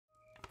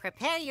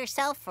Prepare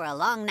yourself for a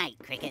long night,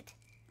 Cricket.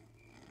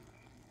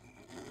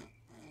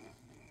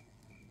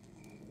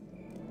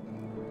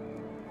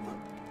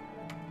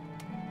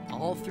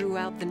 All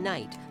throughout the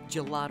night,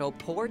 Gelato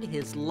poured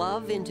his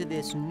love into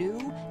this new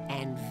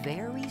and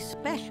very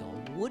special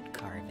wood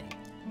carving.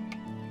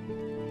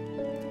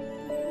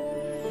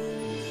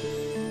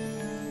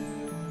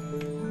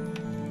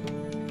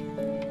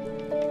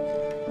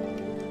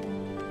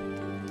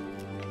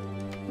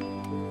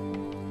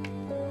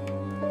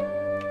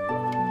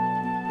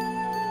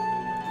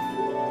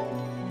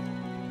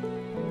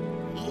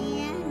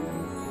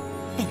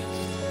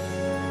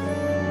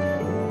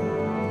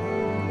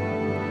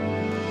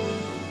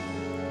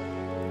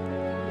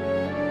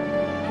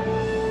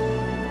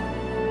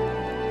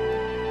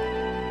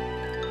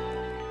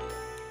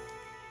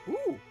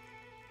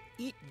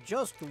 It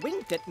just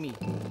winked at me.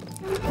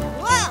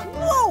 Whoa!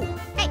 Whoa!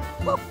 Hey!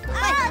 Whoa!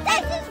 Oh,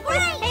 this is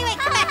great! Hey, wait,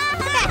 come back!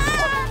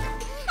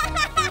 Come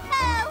back!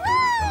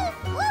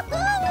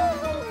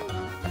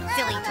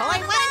 Silly toy,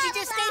 why don't you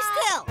just stay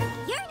still?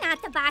 You're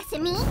not the boss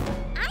of me.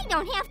 I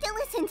don't have to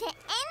listen to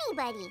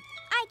anybody.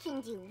 I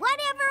can do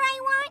whatever I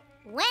want,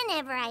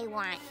 whenever I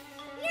want.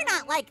 You're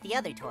not like the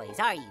other toys,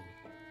 are you?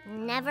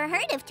 Never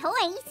heard of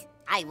toys.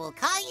 I will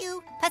call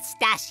you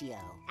Pistachio,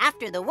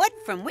 after the wood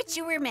from which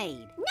you were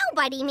made.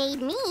 Nobody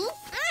made me.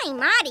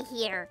 I'm out of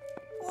here.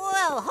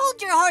 Well,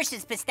 hold your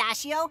horses,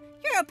 Pistachio.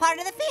 You're a part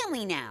of the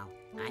family now.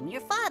 I'm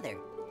your father,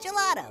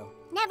 Gelato.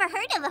 Never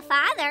heard of a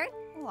father.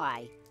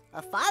 Why,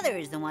 a father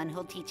is the one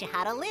who'll teach you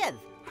how to live,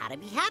 how to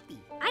be happy.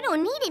 I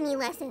don't need any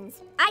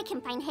lessons. I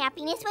can find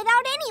happiness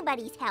without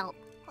anybody's help.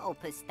 Oh,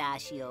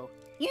 Pistachio,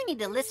 you need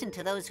to listen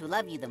to those who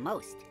love you the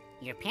most,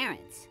 your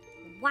parents.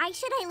 Why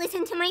should I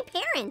listen to my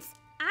parents?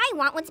 I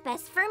want what's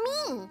best for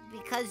me.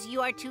 Because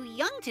you are too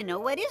young to know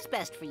what is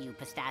best for you,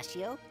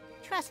 Pistachio.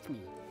 Trust me,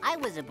 I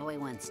was a boy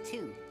once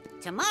too.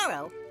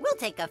 Tomorrow, we'll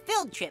take a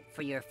field trip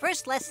for your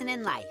first lesson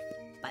in life.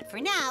 But for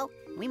now,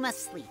 we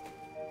must sleep.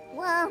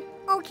 Well,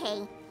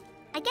 okay.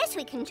 I guess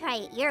we can try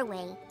it your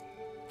way.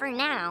 For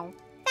now.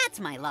 That's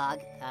my log,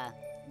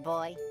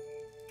 boy.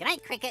 Good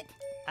night, Cricket.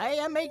 I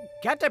am a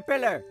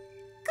caterpillar.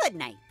 Good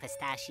night,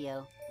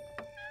 Pistachio.